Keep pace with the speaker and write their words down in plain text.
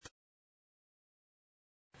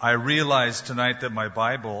I realized tonight that my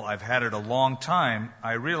Bible, I've had it a long time.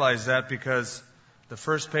 I realized that because the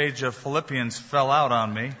first page of Philippians fell out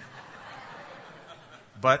on me.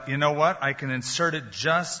 But you know what? I can insert it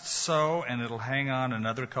just so, and it'll hang on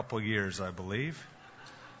another couple years, I believe.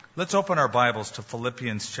 Let's open our Bibles to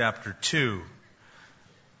Philippians chapter 2.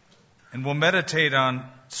 And we'll meditate on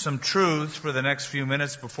some truths for the next few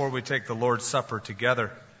minutes before we take the Lord's Supper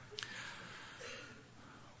together.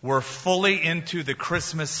 We're fully into the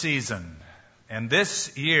Christmas season. And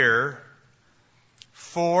this year,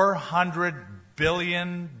 $400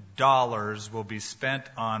 billion will be spent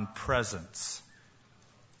on presents.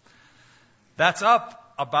 That's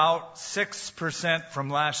up about 6% from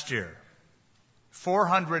last year.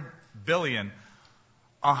 400 billion.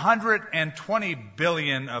 120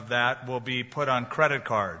 billion of that will be put on credit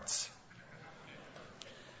cards.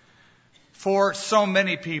 For so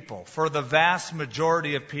many people, for the vast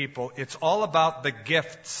majority of people, it's all about the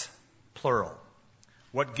gifts, plural.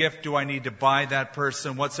 What gift do I need to buy that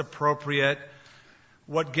person? What's appropriate?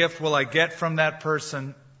 What gift will I get from that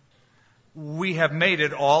person? We have made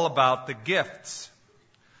it all about the gifts.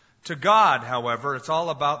 To God, however, it's all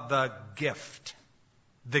about the gift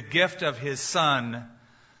of His Son,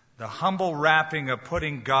 the humble wrapping of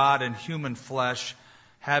putting God in human flesh,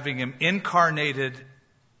 having Him incarnated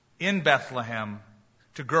in Bethlehem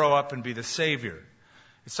to grow up and be the Savior.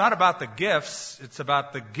 It's not about the gifts, it's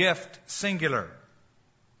about the gift singular.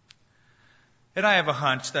 And I have a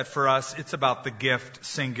hunch that for us, it's about the gift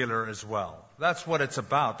singular as well. That's what it's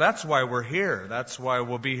about. That's why we're here. That's why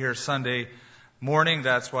we'll be here Sunday morning.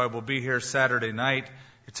 That's why we'll be here Saturday night.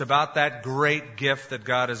 It's about that great gift that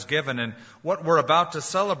God has given. And what we're about to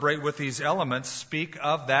celebrate with these elements speak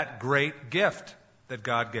of that great gift that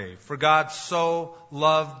God gave. For God so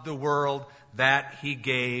loved the world that He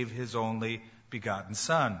gave His only begotten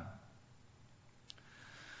Son.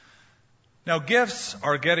 Now, gifts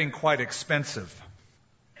are getting quite expensive.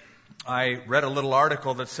 I read a little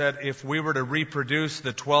article that said if we were to reproduce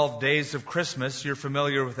the 12 days of Christmas, you're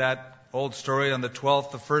familiar with that old story on the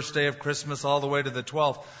 12th, the first day of Christmas, all the way to the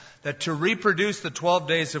 12th, that to reproduce the 12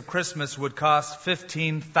 days of Christmas would cost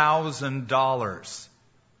 $15,000.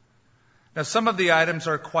 Now, some of the items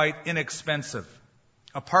are quite inexpensive.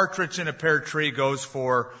 A partridge in a pear tree goes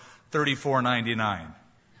for $34.99.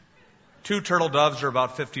 2 turtle doves are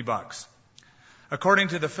about $50. According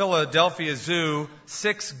to the Philadelphia Zoo,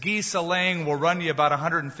 6 geese a laying will run you about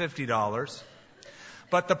 $150.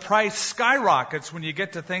 But the price skyrockets when you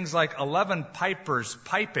get to things like 11 pipers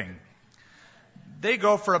piping. They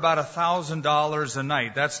go for about $1,000 a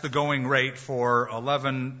night. That's the going rate for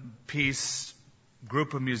 11-piece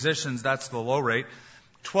group of musicians. That's the low rate.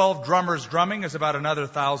 12 drummers drumming is about another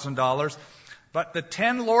 $1,000. But the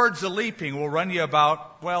 10 lords a leaping will run you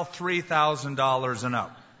about, $3,000 and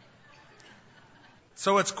up.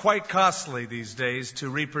 So it's quite costly these days to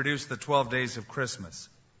reproduce the 12 days of Christmas.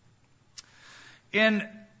 In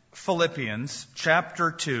Philippians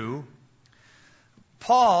chapter 2,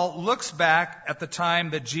 Paul looks back at the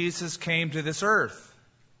time that Jesus came to this earth.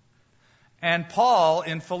 And Paul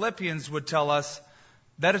in Philippians would tell us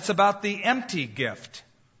that it's about the empty gift.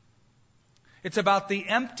 It's about the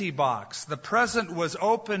empty box. The present was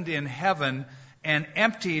opened in heaven and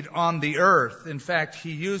emptied on the earth. In fact,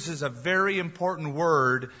 he uses a very important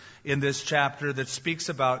word in this chapter that speaks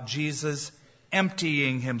about Jesus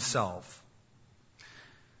emptying Himself.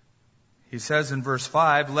 He says in verse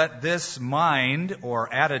 5, "Let this mind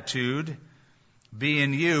or attitude be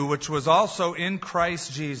in you, which was also in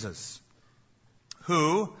Christ Jesus,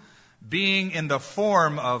 who, being in the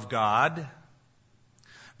form of God,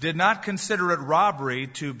 did not consider it robbery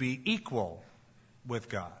to be equal with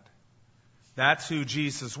God." That's who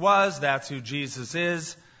Jesus was. That's who Jesus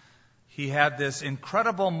is. He had this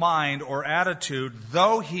incredible mind or attitude,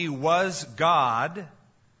 though He was God,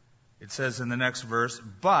 it says in the next verse,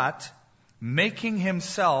 but making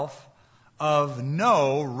Himself of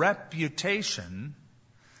no reputation,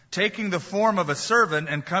 taking the form of a servant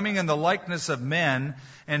and coming in the likeness of men,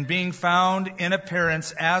 and being found in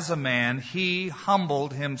appearance as a man, He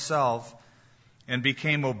humbled Himself and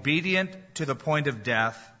became obedient to the point of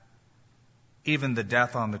death, even the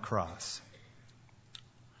death on the cross.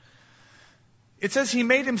 It says He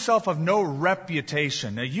made Himself of no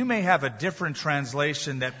reputation. Now, you may have a different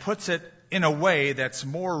translation that puts it in a way that's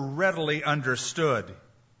more readily understood.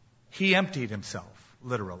 He emptied Himself,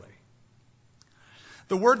 literally.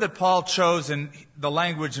 The word that Paul chose in the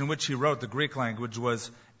language in which he wrote, the Greek language,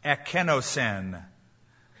 was ekenosen.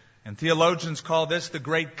 And theologians call this the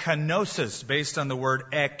great kenosis, based on the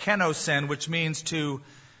word ekenosen, which means to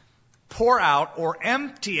pour out or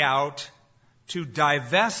empty out to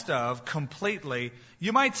divest of completely,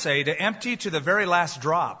 you might say to empty to the very last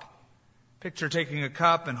drop. Picture taking a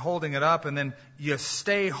cup and holding it up, and then you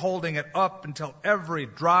stay holding it up until every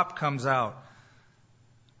drop comes out.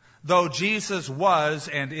 Though Jesus was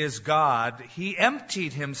and is God, he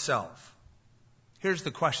emptied himself. Here's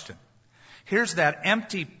the question. Here's that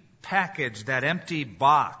empty package, that empty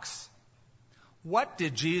box. What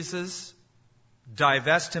did Jesus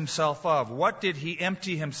divest himself of? What did he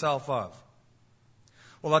empty himself of?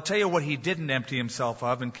 Well, I'll tell you what he didn't empty himself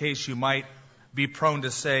of, in case you might be prone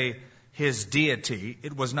to say his deity.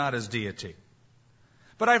 It was not his deity.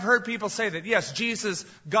 But I've heard people say that, yes, Jesus,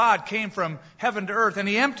 God, came from heaven to earth and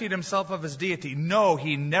he emptied himself of his deity. No,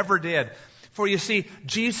 he never did. For you see,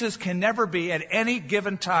 Jesus can never be at any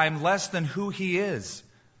given time less than who he is.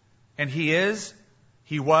 And he is,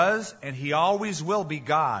 he was, and he always will be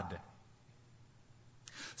God.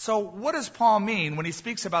 So what does Paul mean when he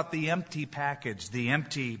speaks about the empty package, the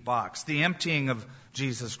empty box, the emptying of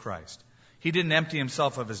Jesus Christ? He didn't empty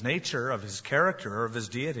himself of his nature, of his character, or of his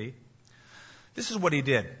deity. This is what he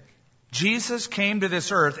did. Jesus came to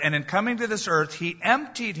this earth, and in coming to this earth, he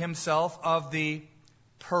emptied himself of the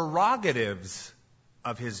prerogatives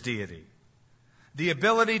of his deity. The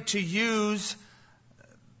ability to use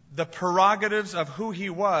the prerogatives of who he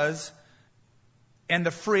was and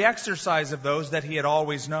the free exercise of those that he had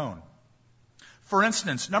always known. For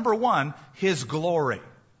instance, number one, his glory.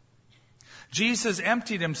 Jesus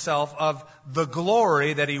emptied himself of the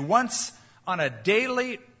glory that he once on a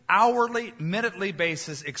daily, hourly, minutely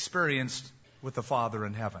basis experienced with the Father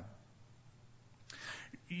in heaven.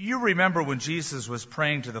 You remember when Jesus was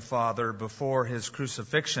praying to the Father before his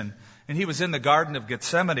crucifixion, and he was in the Garden of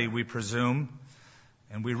Gethsemane, we presume,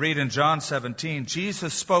 and we read in John 17,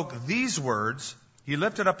 Jesus spoke these words. He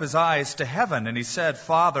lifted up his eyes to heaven and he said,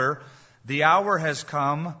 Father, the hour has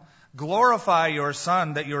come. Glorify your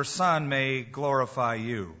Son, that your Son may glorify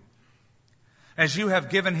you. As you have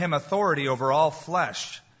given him authority over all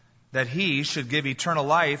flesh, that he should give eternal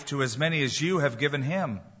life to as many as you have given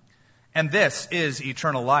him. And this is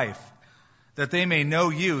eternal life, that they may know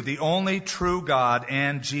you, the only true God,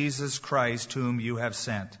 and Jesus Christ, whom you have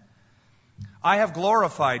sent. I have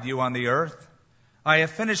glorified you on the earth. I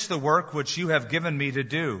have finished the work which you have given me to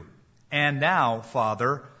do. And now,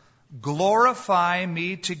 Father, glorify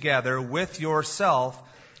me together with yourself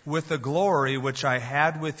with the glory which I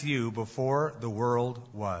had with you before the world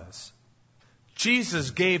was.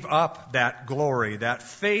 Jesus gave up that glory, that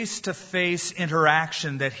face-to-face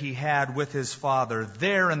interaction that he had with his Father,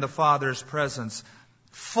 there in the Father's presence,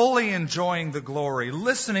 fully enjoying the glory,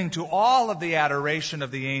 listening to all of the adoration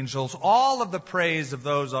of the angels, all of the praise of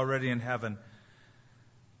those already in heaven.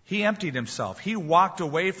 He emptied himself. He walked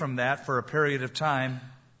away from that for a period of time,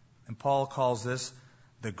 and Paul calls this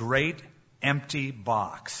the great empty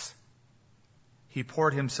box. He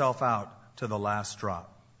poured himself out to the last drop.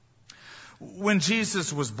 When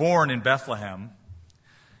Jesus was born in Bethlehem,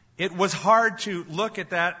 it was hard to look at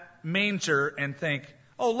that manger and think,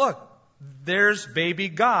 oh, look, there's baby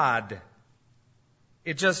God.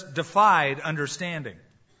 It just defied understanding.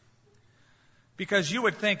 Because you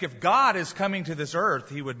would think if God is coming to this earth,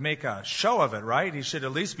 he would make a show of it, right? He should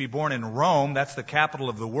at least be born in Rome. That's the capital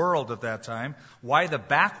of the world at that time. Why the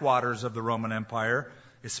backwaters of the Roman Empire,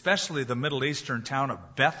 especially the Middle Eastern town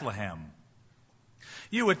of Bethlehem?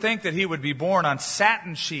 You would think that he would be born on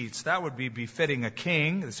satin sheets. That would be befitting a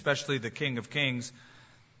king, especially the King of Kings.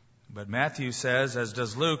 But Matthew says, as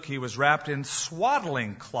does Luke, he was wrapped in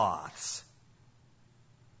swaddling cloths.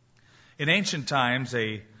 In ancient times,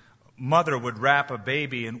 a mother would wrap a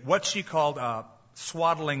baby in what she called a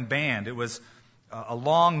swaddling band. It was a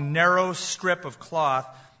long, narrow strip of cloth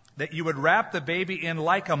that you would wrap the baby in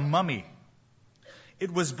like a mummy.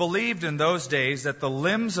 It was believed in those days that the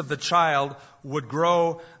limbs of the child would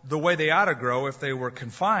grow the way they ought to grow if they were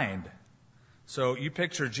confined. So you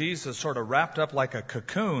picture Jesus sort of wrapped up like a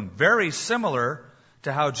cocoon, very similar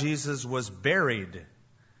to how Jesus was buried.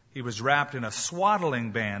 He was wrapped in a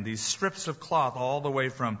swaddling band, these strips of cloth all the way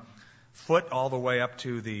from foot all the way up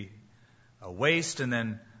to the waist, and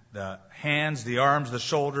then the hands, the arms, the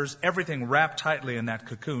shoulders, everything wrapped tightly in that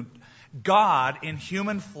cocoon. God in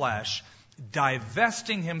human flesh,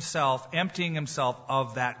 divesting himself, emptying himself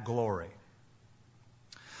of that glory.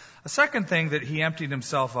 A second thing that he emptied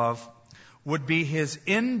himself of would be his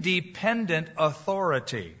independent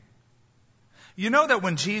authority. You know that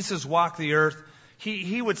when Jesus walked the earth,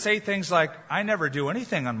 he would say things like, I never do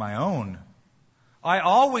anything on my own. I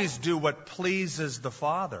always do what pleases the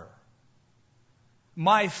Father.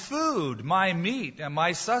 My food, my meat, and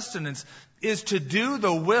my sustenance is to do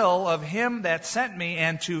the will of him that sent me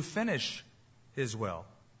and to finish His will.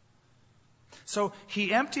 So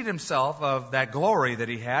He emptied Himself of that glory that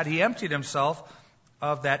He had. He emptied Himself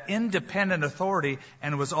of that independent authority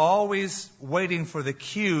and was always waiting for the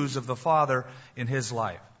cues of the Father in His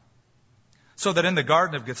life. So that in the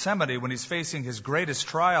Garden of Gethsemane, when He's facing His greatest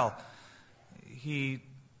trial, He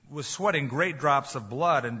was sweating great drops of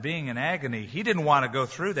blood and being in agony. He didn't want to go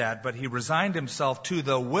through that, but He resigned Himself to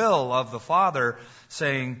the will of the Father,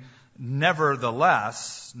 saying,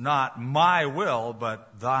 "Nevertheless, not my will,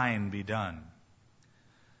 but thine be done."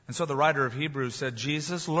 And so the writer of Hebrews said,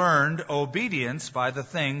 Jesus learned obedience by the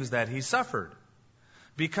things that He suffered,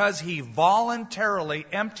 because He voluntarily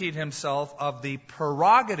emptied Himself of the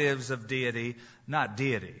prerogatives of deity, not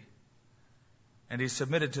deity. And He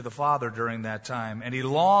submitted to the Father during that time, and He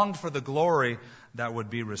longed for the glory that would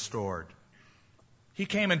be restored. He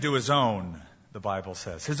came into His own, the Bible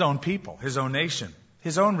says, His own people, His own nation.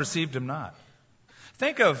 His own received Him not.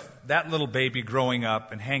 Think of that little baby growing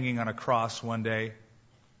up and hanging on a cross one day.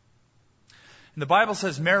 And the Bible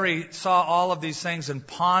says Mary saw all of these things and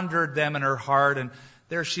pondered them in her heart, and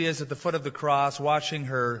there she is at the foot of the cross watching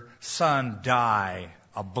her son die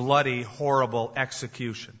a bloody, horrible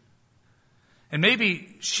execution. And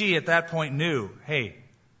maybe she at that point knew, hey,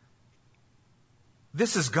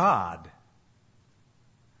 this is God.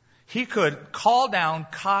 He could call down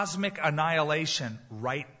cosmic annihilation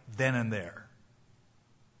right then and there.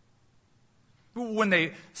 When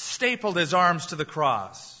they stapled His arms to the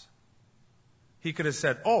cross, He could have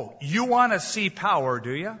said, "Oh, you want to see power,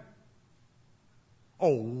 do you?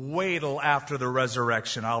 Oh, wait till after the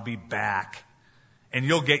resurrection. I'll be back and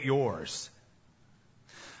you'll get yours."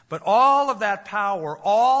 But all of that power,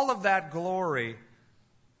 all of that glory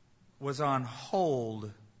was on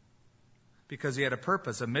hold because He had a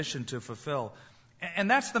purpose, a mission to fulfill. And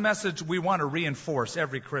that's the message we want to reinforce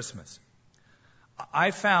every Christmas.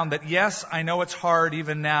 I found that, yes, I know it's hard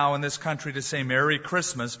even now in this country to say Merry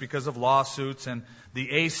Christmas because of lawsuits and the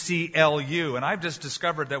ACLU. And I've just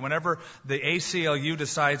discovered that whenever the ACLU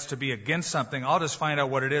decides to be against something, I'll just find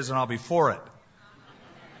out what it is and I'll be for it.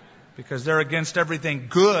 Because they're against everything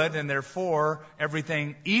good and they're for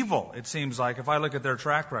everything evil, it seems like, if I look at their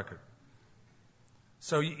track record.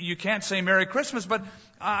 So you can't say Merry Christmas, but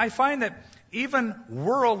I find that even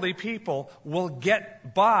worldly people will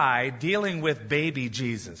get by dealing with baby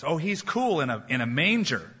Jesus. Oh, He's cool in a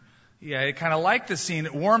manger. Yeah, I kind of like the scene.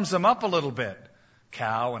 It warms them up a little bit.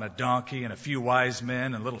 Cow and a donkey and a few wise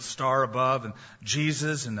men and a little star above and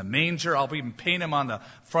Jesus in the manger. I'll even paint Him on the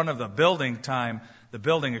front of the building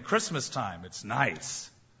at Christmas time. It's nice.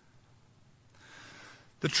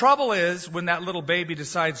 The trouble is when that little baby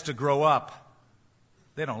decides to grow up,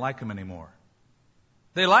 they don't like Him anymore.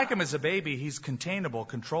 They like Him as a baby. He's containable,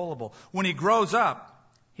 controllable. When He grows up,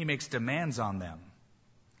 He makes demands on them.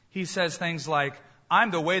 He says things like,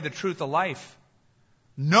 "I'm the way, the truth, the life.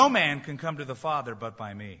 No man can come to the Father but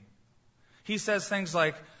by me." He says things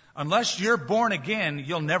like, "Unless you're born again,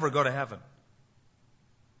 you'll never go to heaven."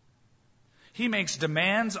 He makes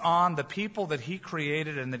demands on the people that He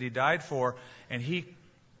created and that He died for, and He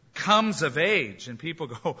comes of age, and people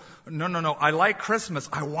go, no, I like Christmas.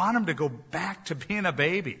 I want Him to go back to being a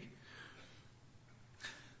baby.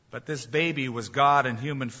 But this baby was God in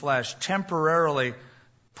human flesh, temporarily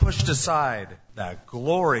pushed aside that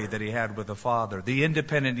glory that He had with the Father, the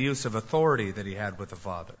independent use of authority that He had with the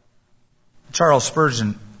Father. Charles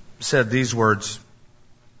Spurgeon said these words,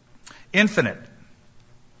 "Infinite,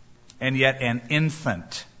 and yet an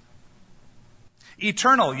infant.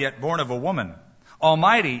 Eternal, yet born of a woman.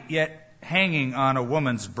 Almighty, yet hanging on a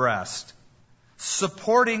woman's breast.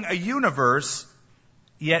 Supporting a universe,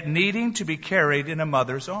 yet needing to be carried in a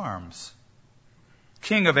mother's arms.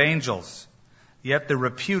 King of angels, yet the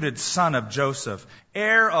reputed son of Joseph.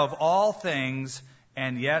 Heir of all things,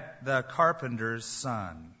 and yet the carpenter's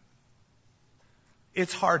son."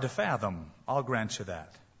 It's hard to fathom, I'll grant you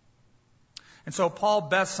that. And so Paul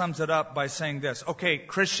best sums it up by saying this. Okay,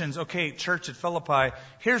 Christians, okay, church at Philippi,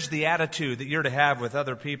 here's the attitude that you're to have with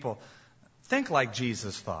other people. Think like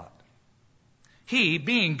Jesus thought. He,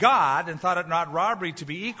 being God, and thought it not robbery to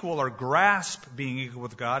be equal or grasp being equal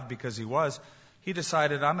with God because He was, He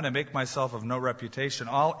decided, I'm going to make myself of no reputation.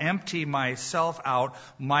 I'll empty myself out,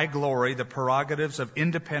 my glory, the prerogatives of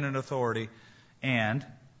independent authority, and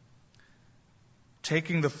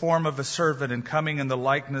taking the form of a servant and coming in the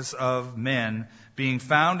likeness of men, being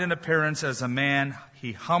found in appearance as a man,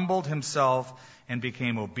 He humbled Himself and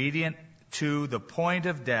became obedient to the point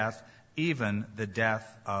of death, even the death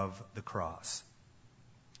of the cross.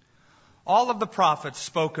 All of the prophets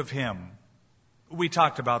spoke of Him. We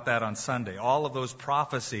talked about that on Sunday. All of those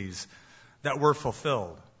prophecies that were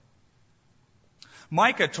fulfilled.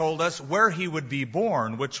 Micah told us where he would be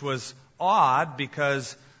born, which was odd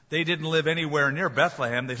because they didn't live anywhere near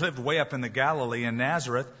Bethlehem. They lived way up in the Galilee in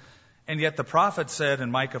Nazareth. And yet the prophet said in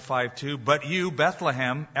Micah 5:2, "But you,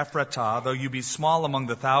 Bethlehem, Ephratah, though you be small among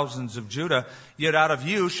the thousands of Judah, yet out of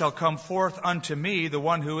you shall come forth unto me the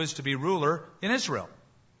one who is to be ruler in Israel."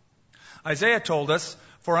 Isaiah told us,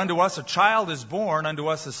 "For unto us a child is born, unto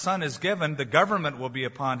us a son is given, the government will be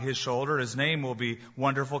upon his shoulder, his name will be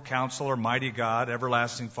Wonderful Counselor, Mighty God,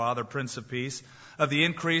 Everlasting Father, Prince of Peace. Of the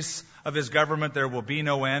increase of his government there will be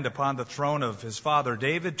no end upon the throne of his father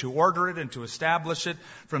David, to order it and to establish it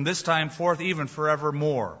from this time forth, even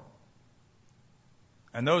forevermore."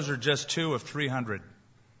 And those are just 2 of 300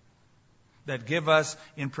 that give us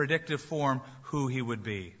in predictive form who he would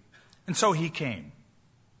be. And so he came.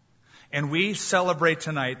 And we celebrate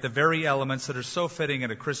tonight the very elements that are so fitting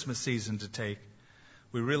in a Christmas season to take.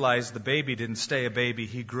 We realize the baby didn't stay a baby.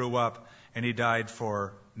 He grew up and he died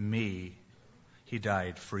for me. He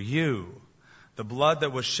died for you. The blood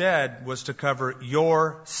that was shed was to cover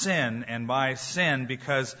your sin and my sin,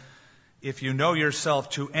 because if you know yourself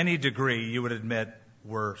to any degree, you would admit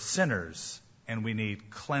we're sinners and we need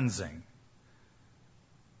cleansing.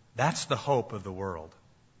 That's the hope of the world.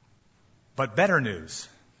 But better news.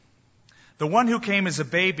 The one who came as a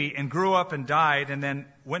baby and grew up and died and then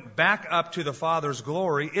went back up to the Father's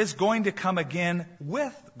glory is going to come again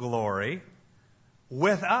with glory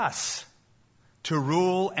with us to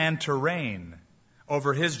rule and to reign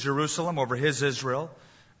over his Jerusalem, over his Israel,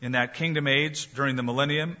 in that kingdom age during the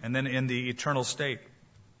millennium and then in the eternal state.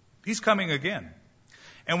 He's coming again.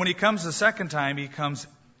 And when he comes the second time, he comes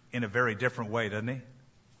in a very different way, doesn't he?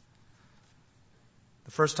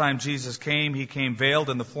 The first time Jesus came, he came veiled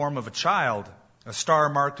in the form of a child. A star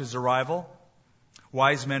marked his arrival.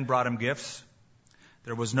 Wise men brought him gifts.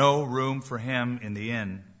 There was no room for him in the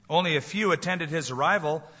inn. Only a few attended his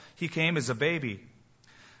arrival. He came as a baby.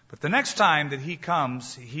 But the next time that he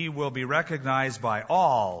comes, he will be recognized by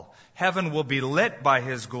all. Heaven will be lit by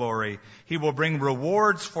his glory. He will bring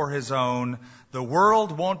rewards for his own. The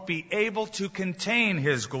world won't be able to contain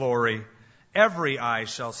his glory. Every eye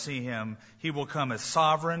shall see him. He will come as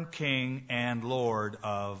sovereign King and Lord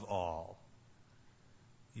of all.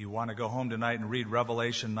 You want to go home tonight and read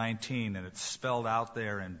Revelation 19, and it's spelled out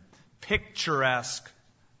there in picturesque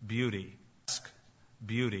beauty.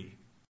 Beauty.